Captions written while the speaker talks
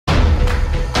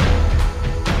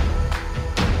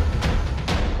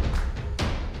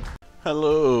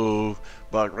Hello,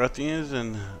 Bograthians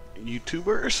and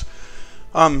YouTubers.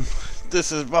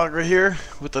 This is Bagra here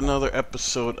with another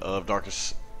episode of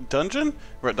Darkest Dungeon.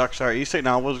 We're at Dark Side East.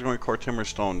 Now I was going to record Timber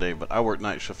Stone Day, but I worked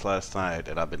night shift last night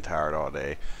and I've been tired all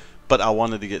day. But I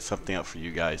wanted to get something up for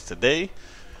you guys today.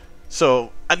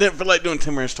 So I didn't feel like doing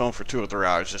Timber and Stone for 2 or 3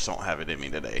 hours. Just don't have it in me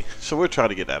today. So we'll try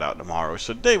to get that out tomorrow.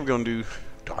 So today we're going to do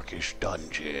Darkest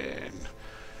Dungeon.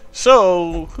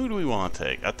 So, who do we want to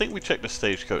take? I think we checked the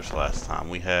stagecoach last time.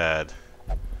 We had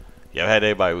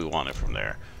everybody we wanted from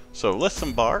there. So, let's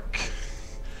embark.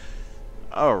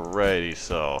 Alrighty,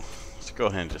 so, let's go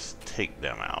ahead and just take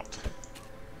them out.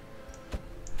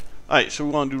 Alright, so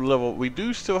we want to do level, we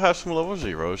do still have some level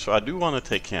 0, so I do want to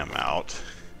take him out.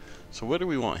 So, where do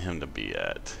we want him to be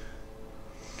at?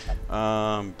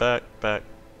 Back.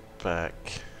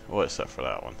 Oh, except for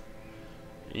that one.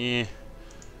 Yeah.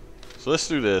 So let's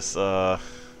do this. Let's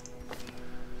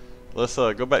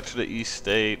go back to the East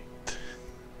State.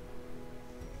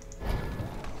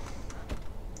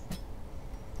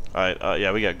 Alright,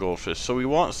 yeah, we got goldfish. So we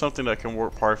want something that can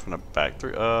work part from the back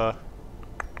three. I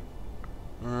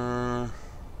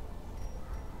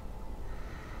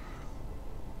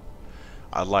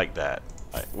like that.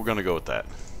 Alright, we're gonna go with that.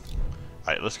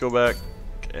 Alright, let's go back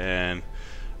and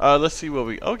let's see what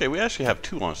we. Okay, we actually have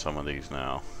 2 on some of these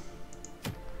now.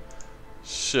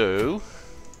 So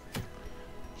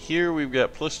here we've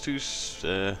got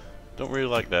 +2. Don't really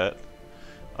like that.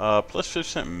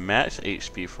 +5% max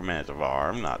HP for Man of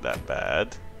Arm, not that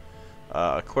bad.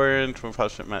 Aquarian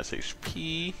 25% max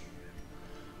HP.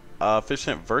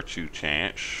 5% Virtue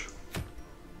chance.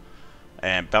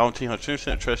 And Bounty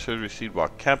 100% treasure received while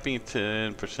camping,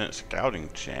 10% Scouting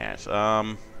chance.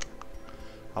 I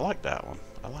like that one.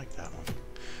 I like that one.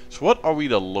 So what are we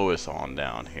the lowest on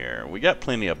down here? We got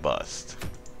plenty of bust.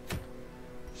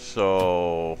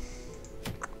 So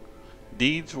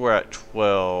deeds were at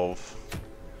 12.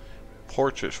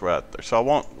 Portraits were at 30. So I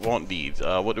want deeds.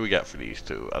 What do we got for these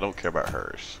 2? I don't care about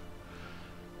hers.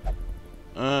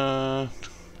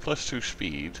 +2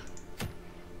 speed.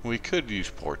 We could use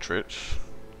portraits.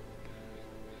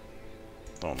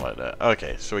 Don't like that.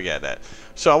 Okay, so we got that.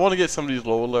 So I want to get some of these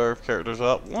lower level characters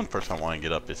up. One person I want to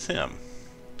get up is him.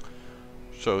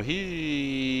 So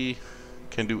he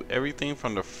can do everything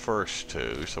from the first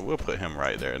 2, so we'll put him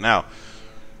right there. Now,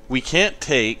 we can't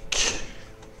take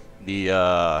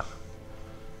the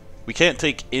we can't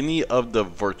take any of the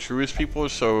virtuous people.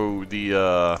 So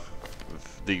the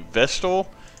Vestal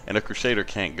and the Crusader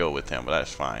can't go with him, but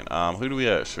that's fine. Who do we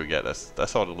have? So we got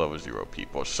that's all the level 0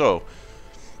 people. So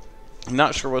I'm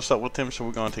not sure what's up with him, so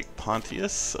we're gonna take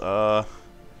Pontius.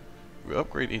 We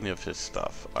upgrade any of his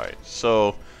stuff. All right,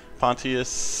 so.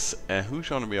 Pontius, and who's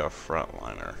going to be our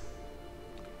frontliner?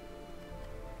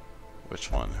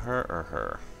 Which one, her or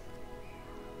her?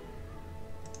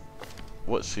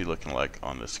 What's he looking like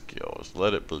on the skills?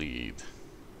 Let it bleed.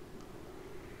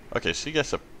 Okay, so you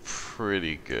guys are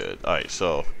pretty good. Alright,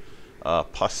 so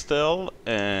Pastel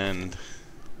and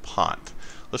Pont.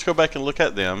 Let's go back and look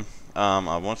at them.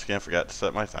 I once again forgot to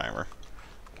set my timer.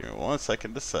 Give me 1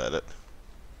 second to set it.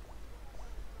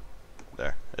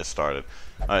 There, it started.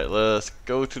 Alright, let's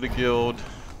go to the guild.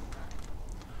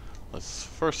 Let's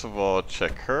first of all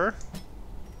check her.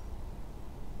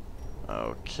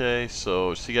 Okay,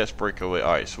 so she gets breakaway.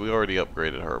 Alright, so we already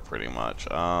upgraded her pretty much.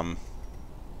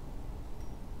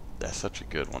 That's such a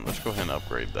good one. Let's go ahead and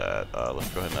upgrade that. Let's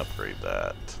go ahead and upgrade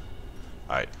that.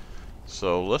 Alright,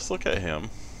 so let's look at him.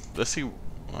 Let's see.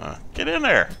 Get in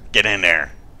there! Get in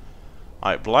there!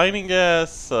 Alright, blinding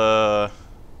gas.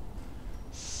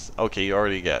 Okay, you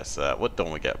already guessed that. What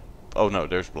don't we get? Oh no,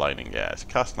 there's blinding gas.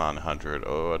 Cost 900.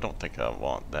 Oh, I don't think I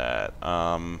want that.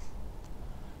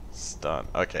 Stun.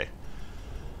 Okay.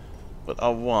 What I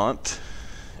want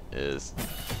is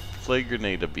Flame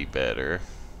Grenade to be better.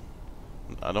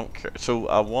 I don't care. So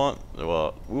I want,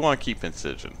 well, we want to keep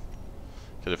Incision.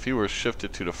 Because if he were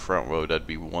shifted to the front row, that'd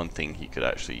be one thing he could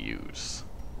actually use.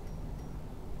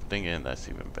 Thinking that's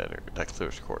even better. That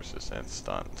clears courses and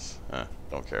stuns.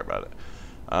 Don't care about it.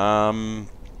 All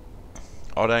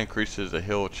that increases the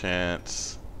heal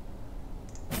chance.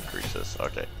 Increases.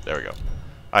 Okay, there we go.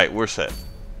 Alright, we're set.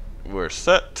 We're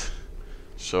set.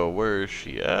 So where is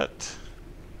she at?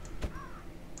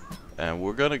 And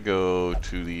we're gonna go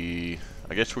to the,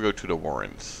 I guess we'll go to the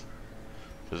Warrens.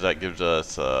 Because that gives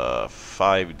us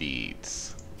 5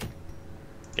 deeds.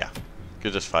 Yeah,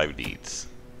 gives us 5 deeds.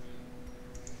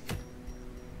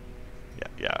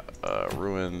 Yeah,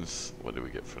 ruins. What do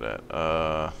we get for that?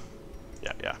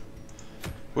 Yeah.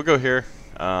 We'll go here.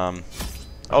 Oh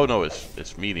no,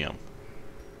 it's medium.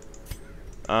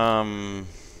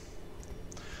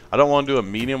 I don't want to do a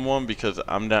medium one because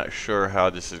I'm not sure how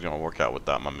this is going to work out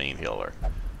without my main healer.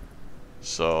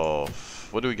 So,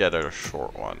 what do we get at our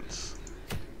short ones?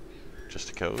 Just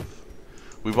a cove?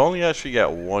 We've only actually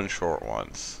got one short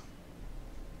ones.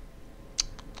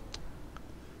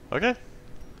 Okay.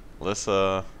 Let's,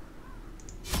 get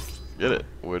it.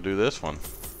 We'll do this one.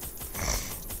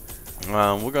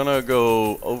 We're going to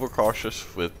go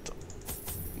overcautious with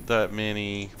that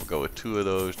many. We'll go with two of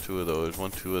those, two of those,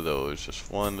 two of those,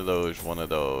 just one of those, one of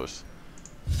those.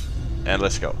 And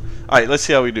let's go. Alright, let's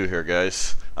see how we do here,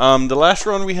 guys. The last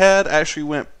run we had actually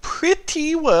went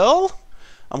pretty well.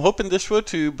 I'm hoping this will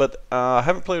too, but I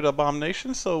haven't played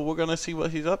Abomination, so we're going to see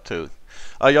what he's up to.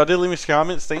 Y'all did leave me some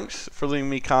comments. Thanks for leaving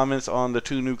me comments on the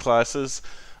 2 new classes.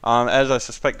 As I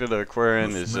suspected, the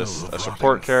Aquarian is just a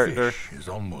support character. Is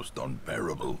almost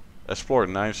unbearable. Explore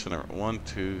 9 center. 1,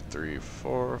 2, 3,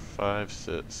 4, 5,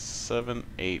 6, 7,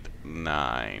 8,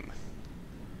 9.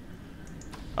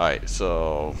 Alright,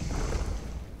 so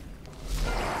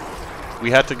we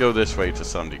had to go this way to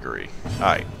some degree.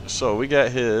 Alright, so we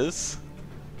got his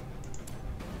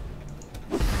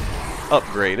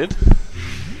upgraded.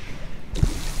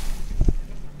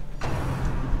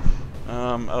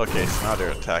 Okay, so now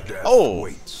they're attacking. Oh!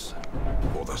 Waits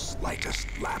for the slightest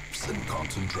lapse in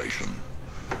concentration.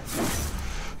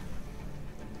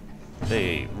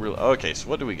 They really. Okay, so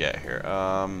what do we get here?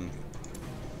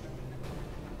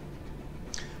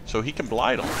 So he can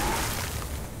blight them.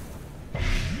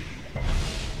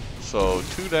 So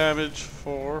 2 damage,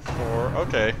 4, 4.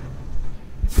 Okay.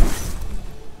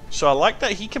 So I like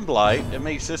that he can blight. It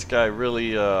makes this guy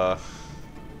really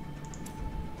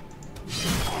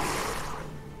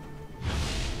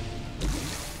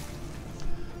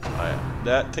Alright,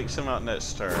 that takes him out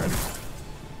next turn.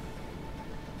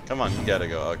 Come on, you gotta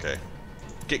go. Okay.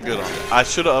 Get good on it. I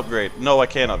should have upgraded. No, I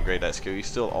can't upgrade that skill. He's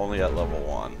still only at level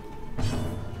 1.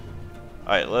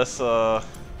 Alright, let's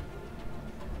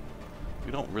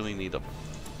we don't really need a.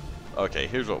 Okay,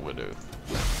 here's what we'll do.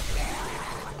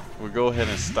 We'll go ahead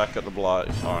and stack up the block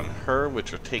on her,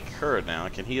 which will take her down.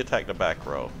 Can he attack the back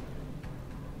row?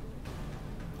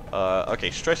 Okay,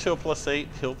 stress heal +8,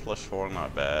 heal +4,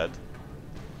 not bad.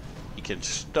 He can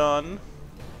stun.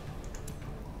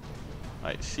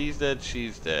 Alright, she's dead,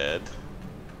 she's dead.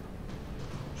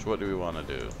 So what do we want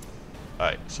to do?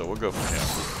 Alright, so we'll go for him.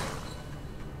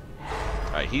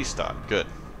 Alright, he's stunned. Good.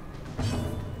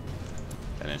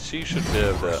 And then she should be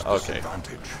able to. Okay.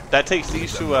 That takes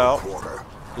these 2 out.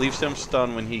 Leaves him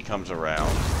stunned when he comes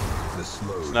around.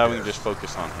 So now we can just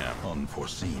focus on him.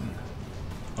 Unforeseen.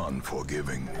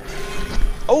 Unforgiving.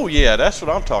 Oh yeah, that's what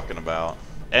I'm talking about.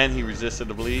 And he resisted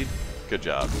the bleed. Good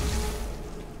job.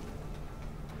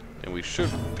 And we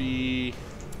should be.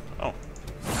 Oh.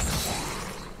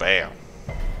 Bam.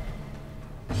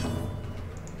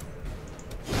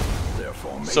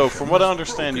 So from what I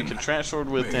understand, you can transfer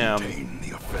with him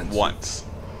once.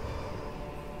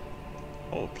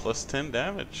 Oh, +10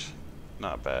 damage.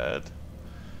 Not bad.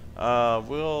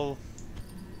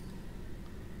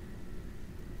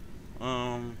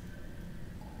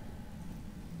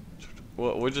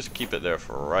 We'll just keep it there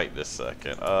for right this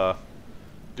second.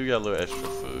 Do got a little extra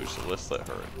food, so let's let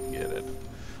her get it.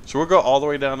 So we'll go all the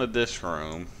way down to this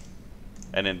room,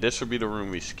 and then this will be the room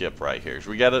we skip right here.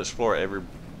 So we gotta explore every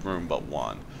room but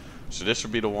one. So this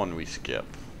will be the one we skip.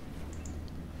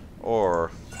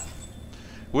 Or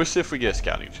we'll see if we get a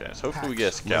scouting chance. Hopefully we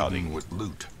get a scouting. With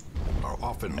loot are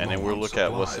often and then we'll look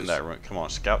at what's in that room. Come on,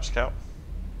 scout, scout.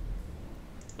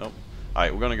 Nope.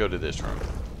 Alright, we're gonna go to this room.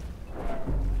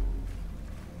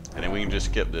 And then we can just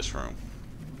skip this room.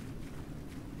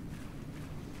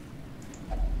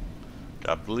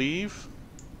 I believe.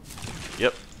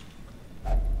 Yep.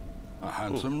 A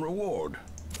handsome reward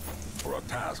for a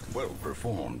task well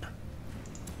performed.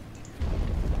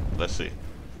 Let's see.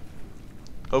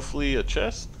 Hopefully a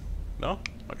chest? No?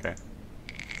 Okay.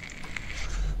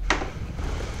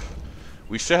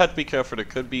 We still have to be careful. There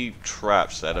could be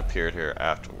traps that appeared here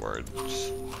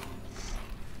afterwards.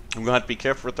 We're going to have to be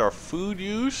careful with our food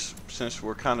use since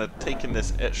we're kind of taking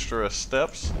this extra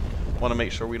steps. Want to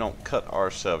make sure we don't cut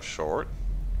ourselves short.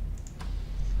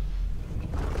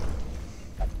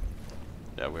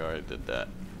 Yeah, we already did that.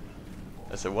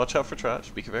 I said watch out for traps.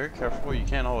 Be very careful. You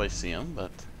can't always see them,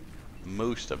 but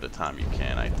most of the time you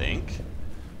can, I think.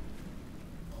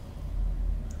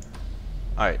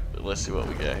 Alright, let's see what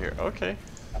we got here. Okay.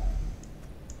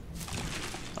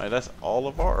 Alright, that's all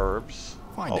of our herbs.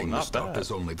 Finding not the stuff bad.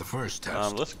 is only the first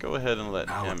test. Let's go ahead and let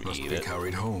Now him it must eat be it.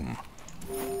 carried home.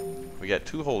 We got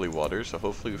 2 holy waters, so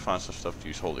hopefully we find some stuff to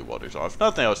use holy waters on. If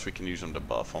nothing else, we can use them to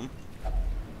buff them.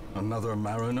 Another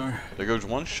mariner. There goes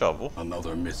one shovel.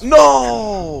 Another miss.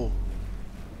 No!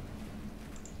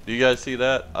 Do you guys see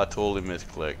that? I totally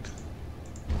misclicked.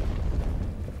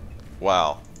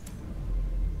 Wow.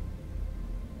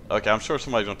 Okay, I'm sure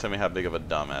somebody's gonna tell me how big of a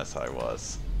dumbass I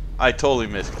was. I totally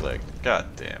misclicked.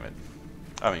 God damn it.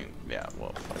 I mean, yeah,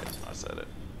 well, fuck it. I said it.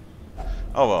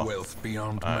 Oh well. Wealth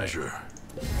beyond measure.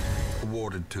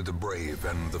 Awarded to the brave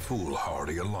and the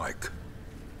foolhardy alike.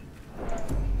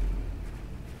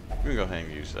 We can go ahead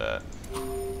and use that.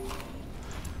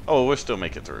 Oh, we'll still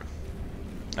make it through.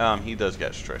 He does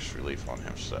get stress relief on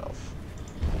himself.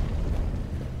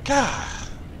 God,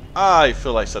 I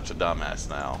feel like such a dumbass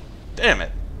now. Damn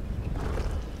it.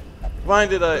 Why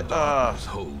did I?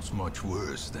 Holds much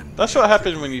worse than. That's what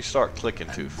happens when you start clicking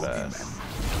too fast.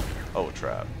 Oh,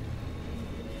 trap.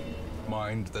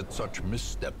 Mind that such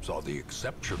missteps are the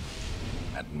exception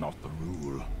and not the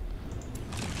rule.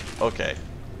 Okay.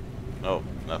 Nope,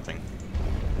 nothing.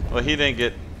 Well, he didn't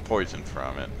get poisoned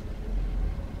from it.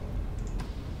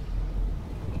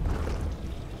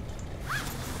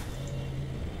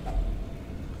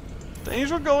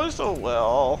 Things were going so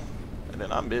well, and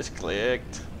then I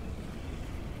misclicked.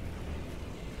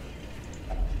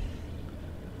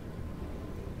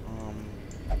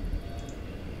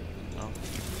 No.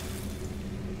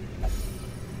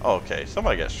 Okay,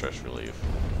 somebody got stress relief.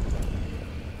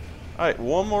 Alright,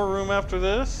 one more room after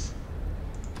this.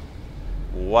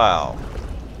 Wow.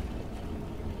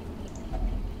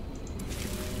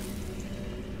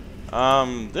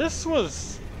 This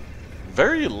was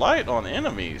very light on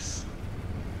enemies.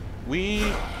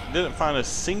 We didn't find a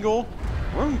single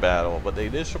room battle, but they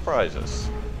did surprise us.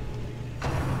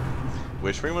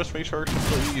 Which pretty much makes her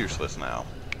completely useless now.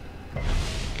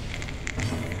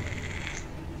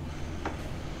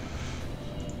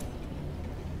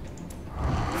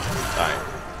 Alright.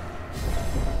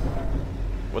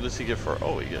 What does he get for?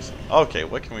 Oh, he gets. Okay,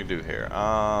 what can we do here?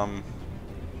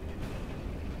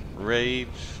 Rage.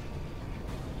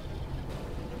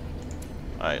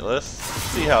 Alright, let's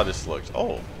see how this looks.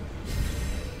 Oh.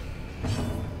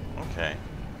 Okay.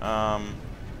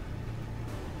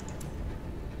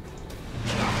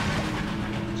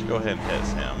 Let's go ahead and hit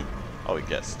him. Oh, he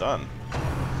gets stunned.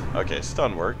 Okay,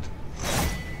 stun worked.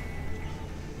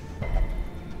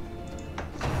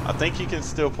 I think he can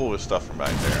still pull his stuff from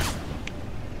back there.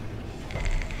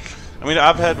 I mean,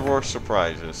 I've had worse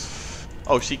surprises.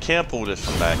 Oh, she can pull this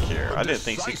from back here. I didn't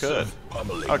think she could.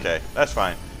 Okay, that's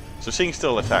fine. So she can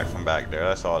still attack from back there.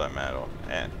 That's all that matters.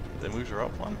 And that moves her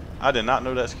up one. I did not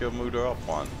know that skill moved her up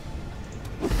one.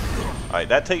 Alright,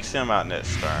 that takes him out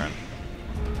next turn.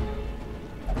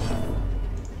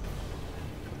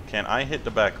 Can I hit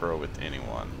the back row with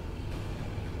anyone?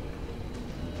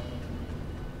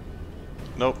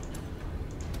 Nope.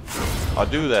 I'll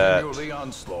do that.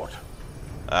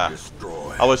 Ah,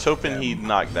 I was hoping he'd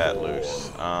knock that loose.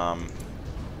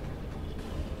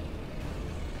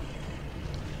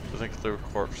 Doesn't clear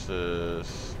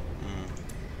corpses.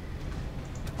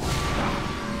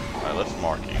 Alright, let's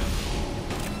mark him.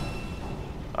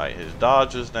 Alright, his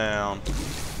dodge is down.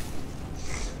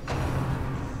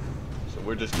 So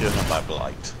we're just killing him by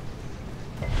blight.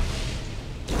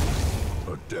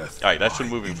 Alright, that's him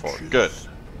moving forward. Good.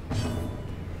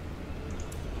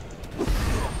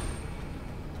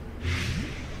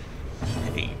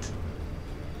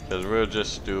 Because we'll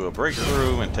just do a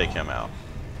breakthrough and take him out.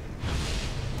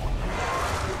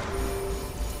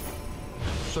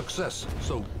 Success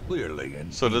so clearly.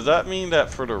 So does that mean that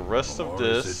for the rest of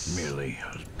this, is it merely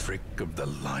a trick of the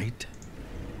light?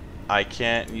 I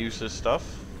can't use this stuff?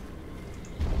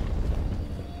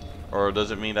 Or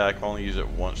does it mean that I can only use it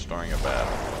once during a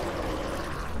battle?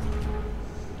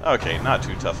 Okay, not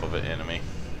too tough of an enemy.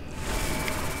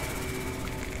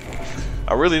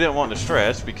 I really didn't want to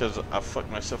stress because I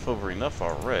fucked myself over enough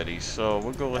already, so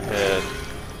we'll go ahead.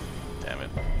 Damn it.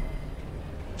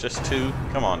 Just two?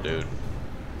 Come on, dude.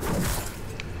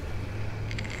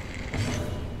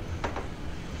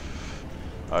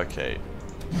 Okay.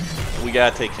 We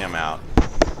gotta take him out.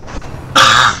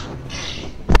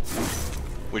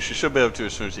 Which you should be able to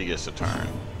as soon as he gets a turn.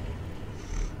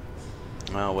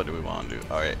 Well, what do we want to do?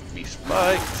 Alright, be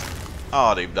spiked.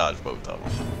 Oh, they've dodged both of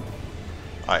them.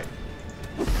 Alright.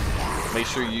 Make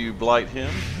sure you blight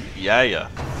him. Yeah.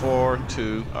 4,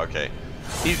 2. Okay.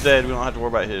 He's dead. We don't have to worry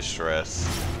about his stress.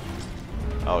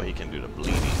 Oh, he can do the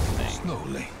bleeding thing.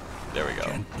 Slowly. There we go.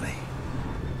 Gently.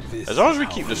 As long as we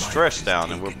keep the stress down,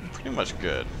 then we're pretty much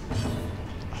good.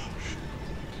 Oh,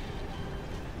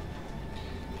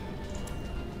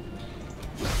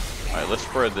 shit. Alright, let's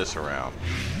spread this around.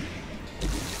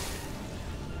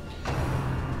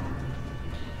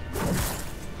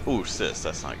 Ooh, sis,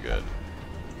 that's not good.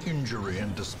 Injury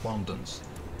and despondence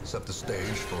set the stage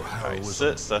for Alright,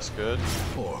 heroism sis, that's good.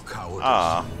 or cowardice.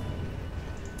 Ah.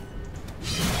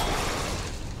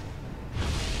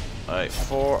 Alright,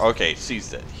 4. Okay, she's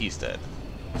dead. He's dead.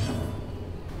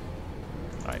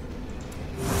 Alright.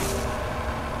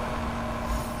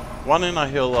 Why didn't I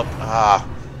heal up? Ah.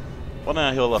 Why didn't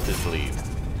I heal up his bleed?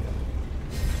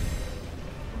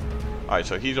 Alright,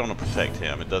 so he's gonna protect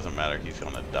him. It doesn't matter. He's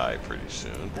gonna die pretty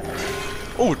soon.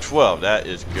 Oh, 12. That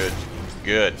is good.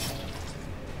 Good.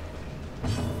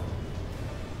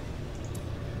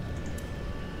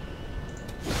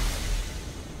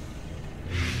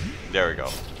 There we go.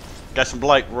 Got some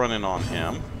blight running on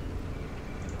him.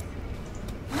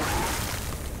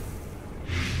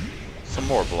 Some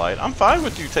more blight. I'm fine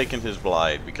with you taking his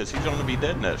blight because he's going to be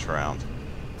dead next round.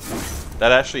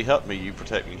 That actually helped me, you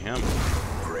protecting him.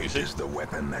 Great is the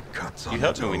weapon that cuts on You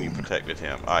helped me when you protected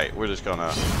him. Alright, we're just going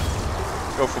to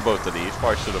go for both of these.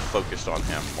 Probably should have focused on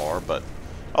him more, but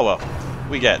oh well.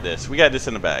 We got this. We got this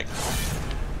in the bag.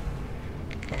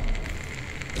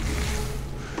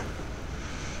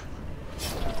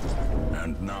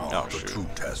 And now the true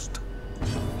test.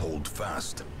 Hold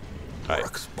fast. Or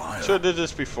expire. Should have did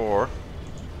this before.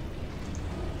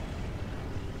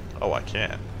 Oh, I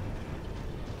can't.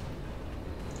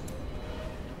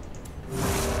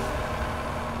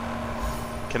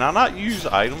 Can I not use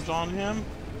items on him?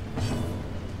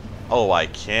 Oh, I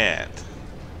can't.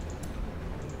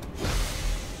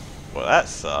 Well, that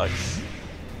sucks.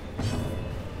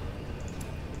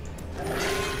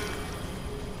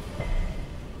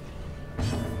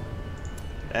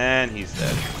 And he's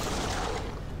dead.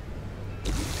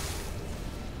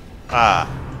 Ah,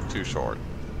 too short.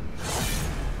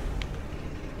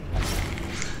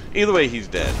 Either way, he's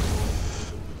dead.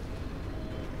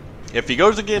 If he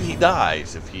goes again, he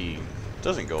dies. If he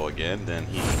doesn't go again, then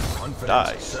he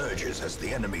dies. Surges as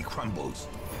the enemy crumbles.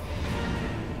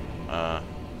 No,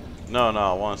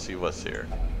 I want to see what's here.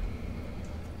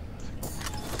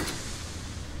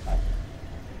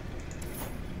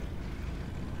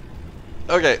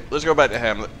 Okay, let's go back to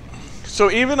Hamlet.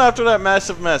 So even after that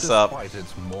massive mess up, I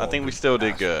think we still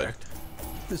did good.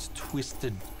 This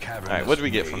twisted cavernous Alright, what do we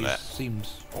get from that?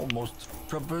 Seems almost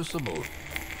traversable.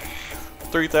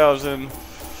 3,000,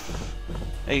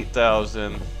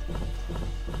 8,000,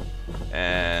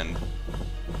 and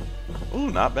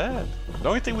ooh, not bad. The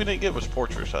only thing we didn't get was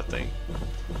Portraits, I think.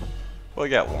 Well, we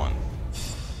got one.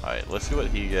 Alright, let's see what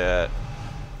he got.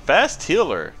 Fast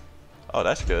Healer. Oh,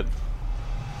 that's good.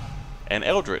 And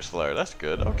Eldritch Slayer, that's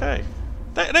good. Okay.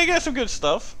 They got some good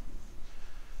stuff.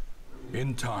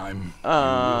 In time, you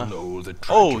will know the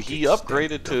oh, he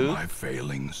upgraded too. My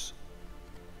failings.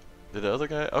 Did the other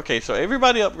guy? Okay, so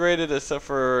everybody upgraded except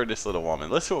for this little woman.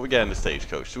 Let's see what we got in the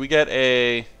stagecoach. So we got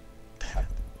a... Damn it.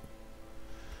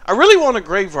 I really want a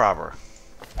grave robber.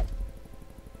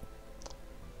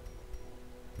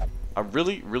 I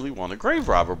really want a grave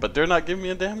robber, but they're not giving me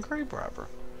a damn grave robber.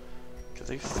 Because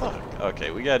they suck.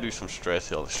 Okay, we gotta do some stress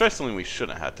healing. Stress healing we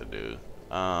shouldn't have to do.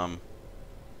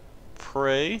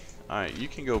 Pray. Alright, you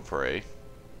can go pray.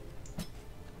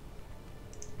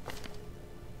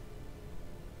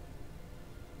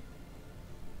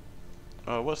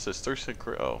 What's this? Thursday.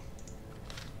 Oh.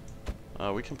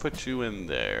 We can put you in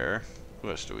there. Who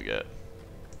else do we get?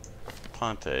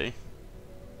 Ponte.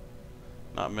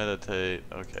 Not meditate.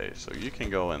 Okay, so you can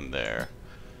go in there.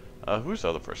 Who's the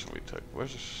other person we took?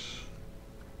 Where's this?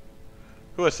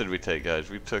 Who else did we take, guys?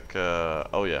 We took,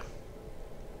 oh yeah.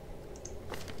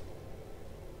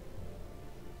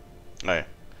 Alright.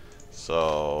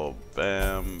 So,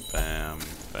 bam, bam,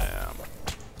 bam.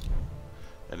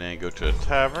 And then go to a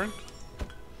tavern.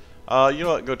 You know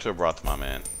what? Go to a brothel, my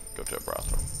man. Go to a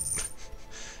brothel.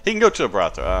 He can go to a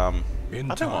brothel. I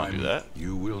don't want to do that.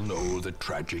 You will know the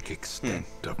tragic extent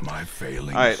of my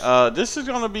failings. Alright, this is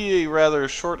going to be a rather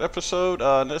short episode.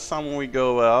 Next time when we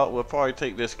go out, we'll probably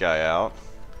take this guy out.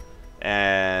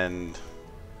 And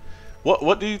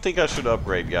what do you think I should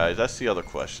upgrade, guys? That's the other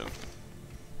question.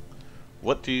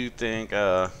 What do you think?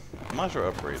 Might as well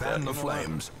upgrade that. Fan the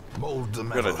flames, mold the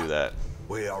metal. We're gonna do that.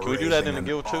 Can we do that in the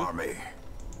guild too?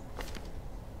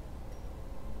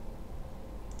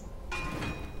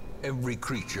 Every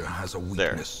creature has a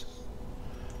weakness.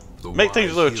 Make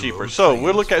things a little cheaper. So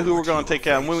we'll look at who we're going to take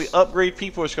out. And when we upgrade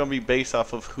people, it's going to be based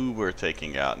off of who we're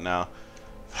taking out. Now,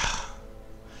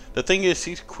 the thing is,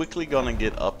 she's quickly going to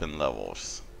get up in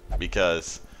levels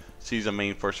because she's the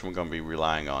main person we're going to be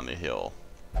relying on to heal.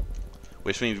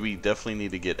 Which means we definitely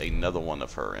need to get another one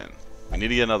of her in. We need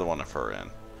to get another one of her in.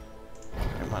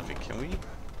 Can we?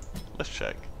 Let's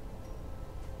check.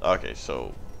 Okay,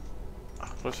 so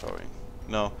What shall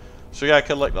we? No. So we gotta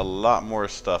collect a lot more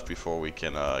stuff before we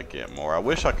can get more. I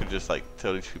wish I could just like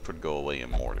tell these people to go away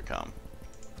and more to come.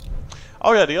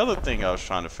 Oh yeah, the other thing I was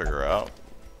trying to figure out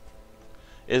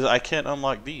is I can't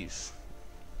unlock these.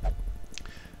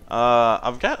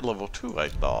 I've got level 2, I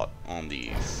thought, on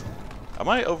these. Am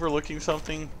I overlooking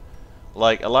something?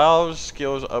 Like, allows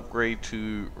skills upgrade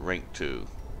to rank 2.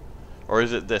 Or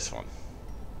is it this one?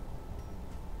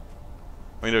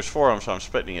 I mean, there's 4 of them, so I'm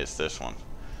expecting it's this one.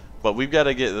 But we've got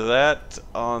to get that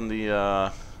on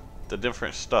the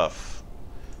different stuff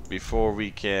before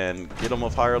we can get them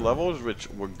of higher levels, which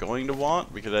we're going to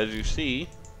want, because as you see,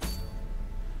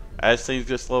 as things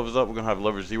get levels up, we're going to have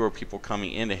level 0 people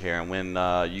coming into here, and when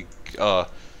lower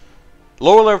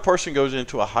level person goes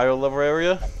into a higher level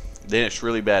area, then it's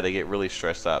really bad. They get really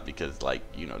stressed out because, like,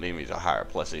 you know, the enemies are higher,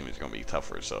 plus the enemies are going to be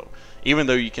tougher. So even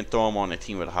though you can throw them on a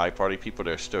team with high party people,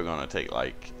 they're still going to take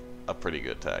like a pretty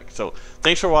good attack. So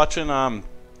thanks for watching.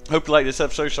 Hope you liked this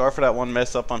episode. Sorry for that one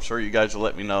mess up. I'm sure you guys will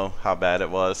let me know how bad it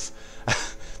was.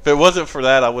 If it wasn't for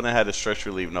that, I wouldn't have had to stress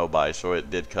relieve nobody. So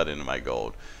it did cut into my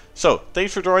gold. So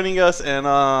thanks for joining us, and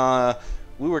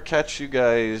we will catch you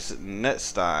guys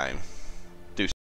next time.